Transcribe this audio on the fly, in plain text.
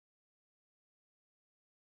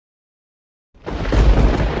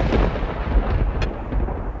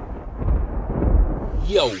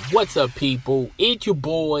Yo, what's up, people? It's your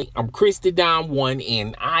boy, I'm Don1,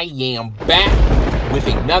 and I am back with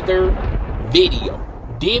another video.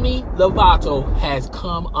 Demi Lovato has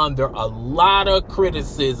come under a lot of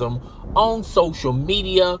criticism on social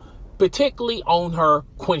media, particularly on her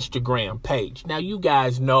Quinstagram page. Now, you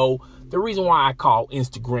guys know the reason why I call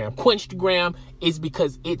Instagram Quinstagram is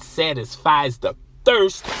because it satisfies the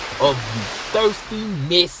thirst of you thirsty,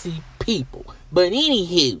 messy people. But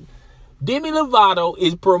anywho, Demi Lovato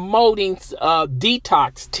is promoting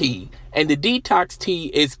Detox tea, and the Detox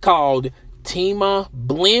tea is called Tima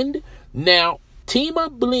Blend. Now,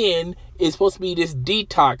 Tima Blend is supposed to be this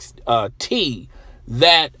detox tea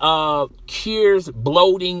that cures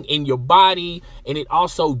bloating in your body, and it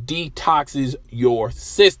also detoxes your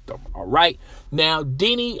system. All right. Now,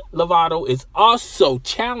 Demi Lovato is also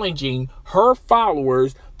challenging her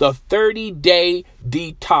followers the 30-day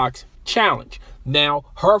detox challenge. Now,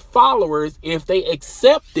 her followers, if they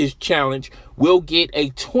accept this challenge, will get a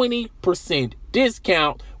 20%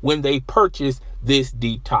 discount when they purchase this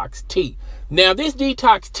detox tea. Now, this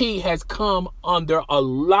detox tea has come under a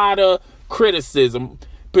lot of criticism,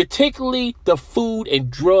 particularly the Food and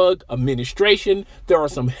Drug Administration. There are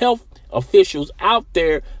some health officials out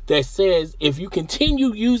there that says if you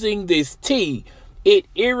continue using this tea, it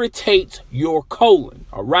irritates your colon.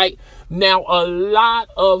 All right. Now, a lot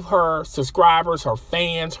of her subscribers, her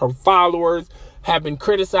fans, her followers have been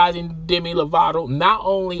criticizing Demi Lovato, not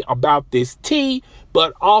only about this tea,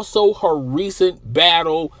 but also her recent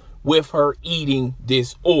battle with her eating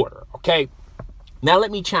disorder. Okay. Now,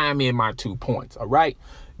 let me chime in my 2 points. All right.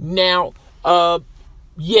 Now,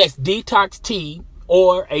 yes, detox tea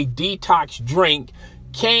or a detox drink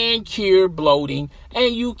can cure bloating,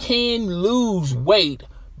 and you can lose weight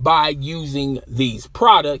by using these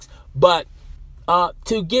products. But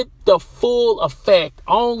to get the full effect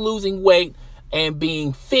on losing weight and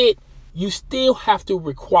being fit, you still have to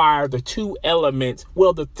require the 2 elements,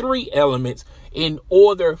 well, the 3 elements, in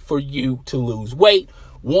order for you to lose weight.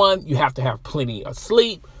 1, you have to have plenty of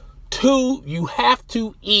sleep. 2, you have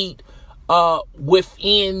to eat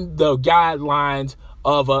within the guidelines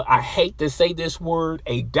of I hate to say this word,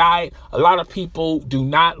 a diet. A lot of people do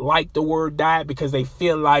not like the word diet because they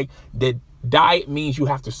feel like that diet means you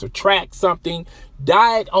have to subtract something.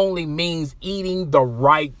 Diet only means eating the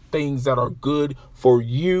right things that are good for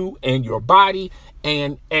you and your body,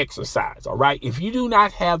 and exercise. All right. If you do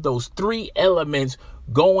not have those 3 elements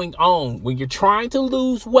going on when you're trying to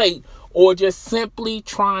lose weight, or just simply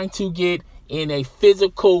trying to get in a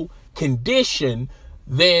physical condition,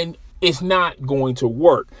 then it's not going to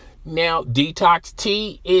work. Now, detox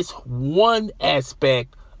tea is one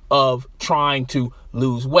aspect of trying to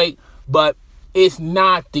lose weight, but it's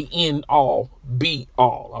not the end all be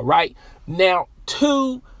all. All right. Now,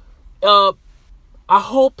 2, I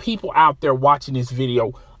hope people out there watching this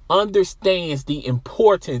video understands the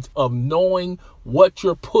importance of knowing what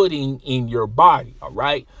you're putting in your body. All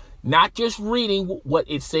right. Not just reading what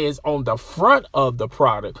it says on the front of the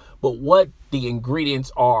product, but what the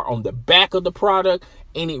ingredients are on the back of the product.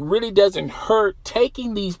 And it really doesn't hurt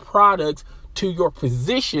taking these products to your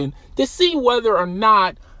physician to see whether or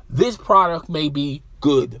not this product may be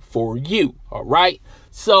good for you. All right.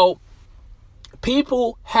 So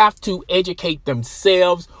people have to educate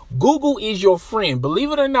themselves. Google is your friend.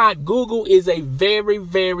 Believe it or not, Google is a very,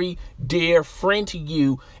 very dear friend to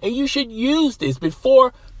you. And you should use this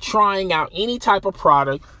before trying out any type of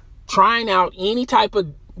product, trying out any type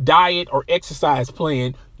of diet or exercise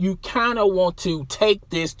plan. You kind of want to take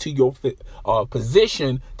this to your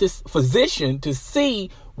physician to see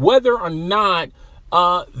whether or not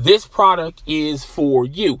this product is for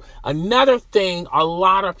you. Another thing a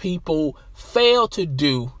lot of people fail to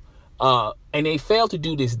do, and they fail to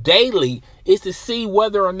do this daily, is to see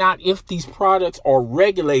whether or not if these products are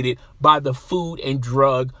regulated by the Food and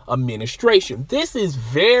Drug Administration. This is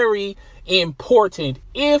very important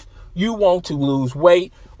if you want to lose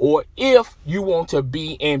weight, or if you want to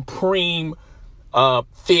be in prime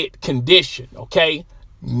fit condition. Okay.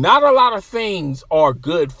 Not a lot of things are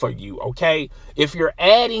good for you. Okay. If you're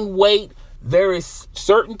adding weight, there is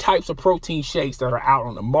certain types of protein shakes that are out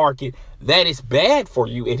on the market that is bad for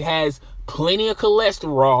you. It has plenty of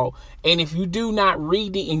cholesterol. And if you do not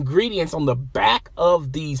read the ingredients on the back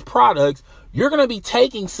of these products, you're going to be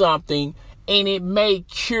taking something and it may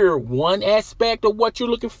cure one aspect of what you're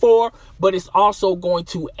looking for, but it's also going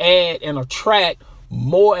to add and attract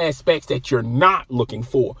more aspects that you're not looking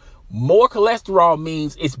for. More cholesterol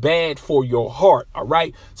means it's bad for your heart. All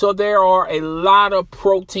right. So there are a lot of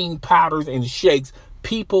protein powders and shakes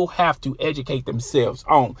people have to educate themselves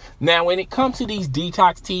on. Now, when it comes to these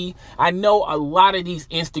detox teas, I know a lot of these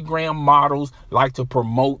Instagram models like to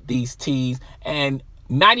promote these teas, and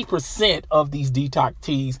 90% of these detox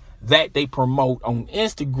teas that they promote on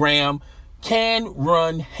Instagram can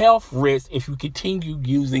run health risks if you continue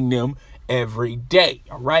using them every day.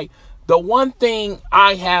 All right. The one thing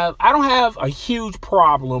I don't have a huge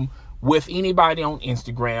problem with anybody on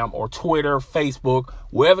Instagram or Twitter, Facebook,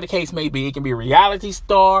 wherever the case may be. It can be a reality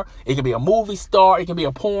star, it can be a movie star, it can be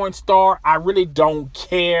a porn star. I really don't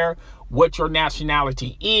care what your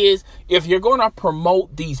nationality is. If you're going to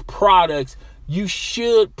promote these products, you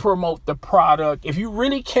should promote the product. If you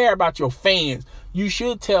really care about your fans, you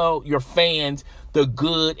should tell your fans the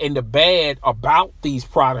good and the bad about these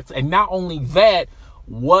products. And not only that,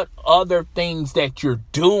 what other things that you're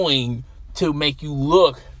doing to make you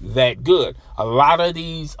look that good. A lot of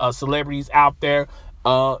these celebrities out there,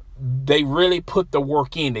 they really put the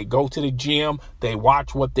work in. They go to the gym, they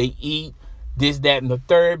watch what they eat, this, that, and the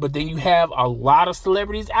third. But then you have a lot of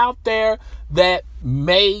celebrities out there that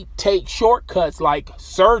may take shortcuts like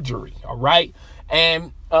surgery, all right,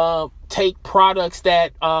 and take products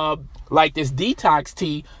that like this detox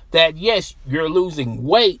tea that, yes, you're losing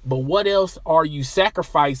weight, but what else are you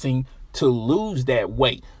sacrificing to lose that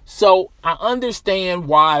weight? So I understand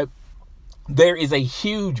why there is a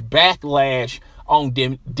huge backlash on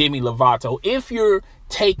Demi Lovato. If you're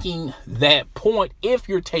taking that point, if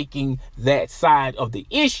you're taking that side of the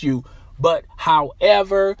issue. But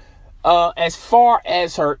however, as far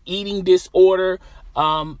as her eating disorder,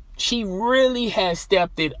 she really has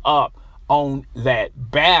stepped it up on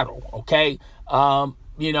that battle. Okay.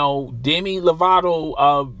 You know, Demi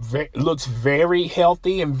Lovato looks very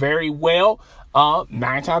healthy and very well. 9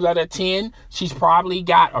 times out of 10, she's probably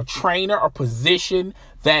got a trainer or position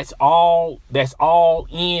that's all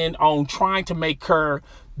in on trying to make her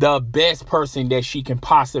the best person that she can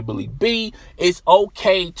possibly be. It's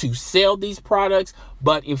okay to sell these products,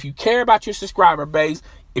 but if you care about your subscriber base,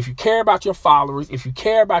 if you care about your followers, if you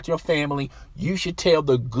care about your family, you should tell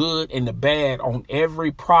the good and the bad on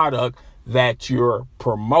every product that you're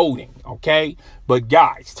promoting. Okay, but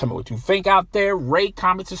guys, tell me what you think out there. Rate,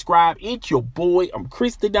 comment, subscribe. It's your boy, I'm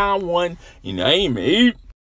Chris the Don One, and I ain't